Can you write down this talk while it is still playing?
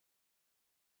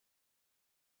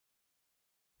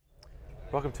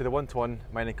Welcome to the 1-to-1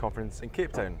 mining conference in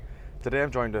Cape Town. Today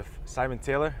I'm joined with Simon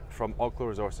Taylor from Oklo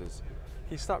Resources.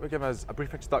 Can you start by giving us a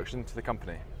brief introduction to the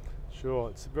company? Sure,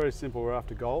 it's very simple. We're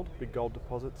after gold, big gold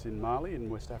deposits in Mali in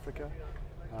West Africa.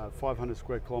 500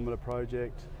 square kilometre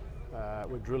project.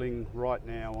 We're drilling right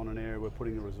now on an area we're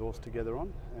putting a resource together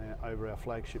on over our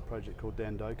flagship project called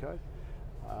Dandoko.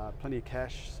 Plenty of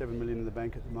cash, 7 million in the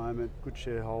bank at the moment, good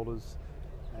shareholders,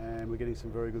 and we're getting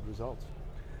some very good results.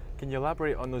 Can you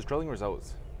elaborate on those drilling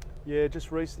results? Yeah,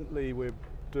 just recently we've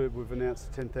announced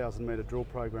a 10,000 metre drill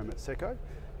program at Seko,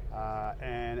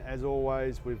 and as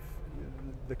always,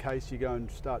 the case you go and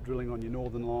start drilling on your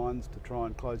northern lines to try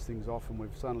and close things off, and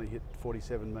we've suddenly hit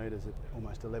 47 metres at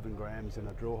almost 11 grams in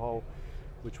a drill hole,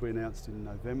 which we announced in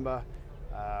November.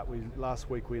 Last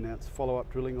week we announced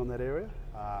follow-up drilling on that area,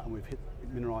 and we've hit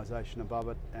mineralisation above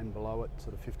it and below it,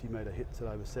 sort of 50 metre hits at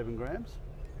over 7 grams.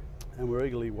 And we're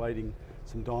eagerly waiting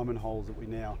some diamond holes that we're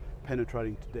now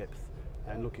penetrating to depth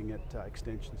and looking at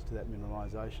extensions to that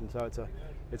mineralisation. So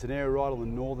it's an area right on the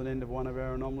northern end of one of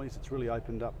our anomalies. It's really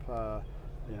opened up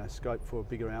scope for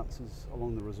bigger ounces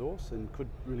along the resource, and could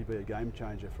really be a game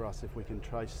changer for us if we can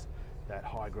trace that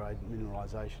high grade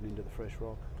mineralisation into the fresh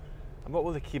rock. And what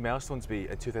will the key milestones be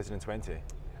in 2020?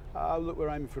 Look, we're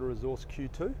aiming for a resource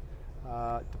Q2.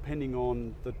 Depending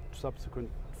on the subsequent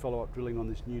follow-up drilling on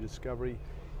this new discovery,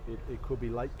 it could be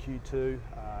late Q2.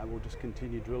 We'll just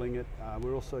continue drilling it.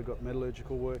 We've also got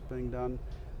metallurgical work being done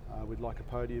with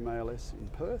lycopodium ALS in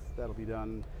Perth. That'll be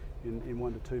done in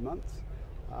 1 to 2 months.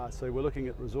 So we're looking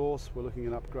at resource, we're looking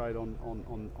at upgrade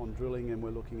on drilling, and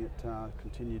we're looking at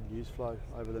continued news flow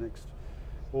over the next,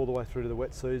 all the way through to the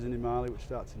wet season in Mali, which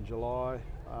starts in July.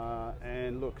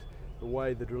 And look, the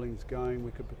way the drilling's going,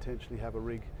 we could potentially have a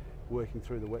rig working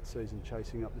through the wet season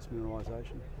chasing up this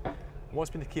mineralisation. What's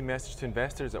been the key message to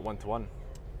investors at 1-to-1?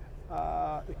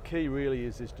 The key really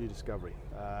is this new discovery.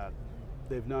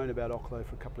 They've known about Oklo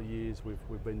for a couple of years.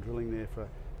 We've been drilling there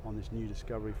on this new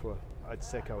discovery at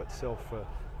Seko itself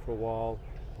for a while.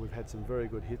 We've had some very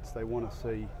good hits. They want to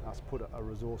see us put a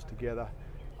resource together,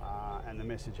 and the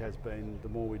message has been the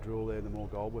more we drill there, the more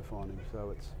gold we're finding.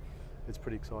 So it's a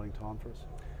pretty exciting time for us.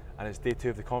 And it's day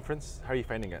 2 of the conference. How are you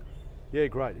finding it? Yeah,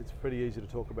 great. It's pretty easy to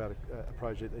talk about a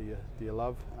project that you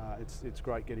love. It's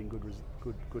great getting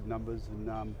good numbers,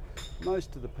 and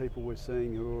most of the people we're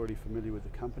seeing are already familiar with the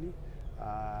company.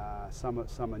 Some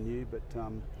are new, but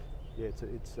yeah,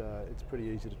 it's pretty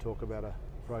easy to talk about a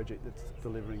project that's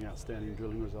delivering outstanding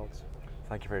drilling results.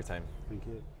 Thank you for your time. Thank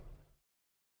you.